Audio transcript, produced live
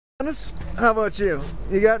Dennis, how about you?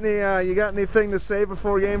 You got anything to say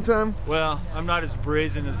before game time? Well, I'm not as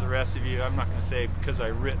brazen as the rest of you. I'm not going to say because I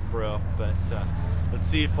ripped, bro, but let's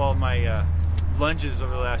see if all my lunges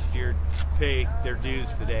over the last year pay their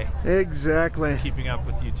dues today. Exactly. Keeping up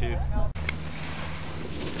with you two.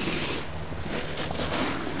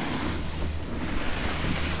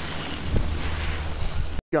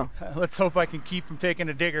 Go. Let's hope I can keep from taking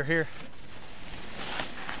a digger here.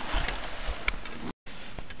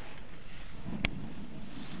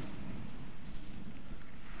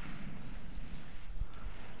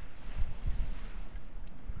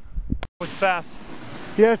 Was fast.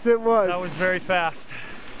 Yes, it was. That was very fast.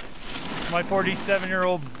 My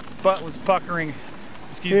 47-year-old butt was puckering.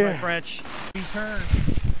 Excuse my French. Turn.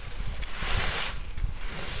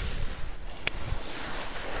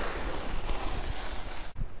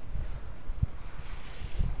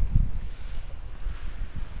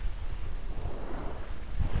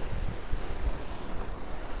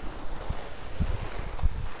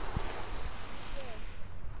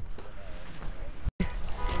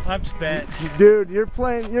 I'm spent. Dude, you're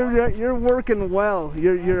playing. You're working well.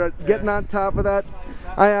 You're getting on top of that.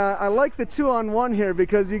 I like the 2-on-1 here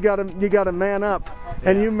because you got to man up,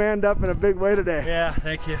 and you manned up in a big way today. Yeah,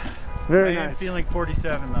 thank you. Very I am nice. feeling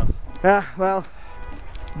 47 though. Yeah, well,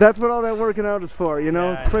 that's what all that working out is for, you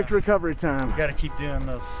know. Yeah, Quick recovery time. You got to keep doing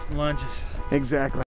those lunges. Exactly.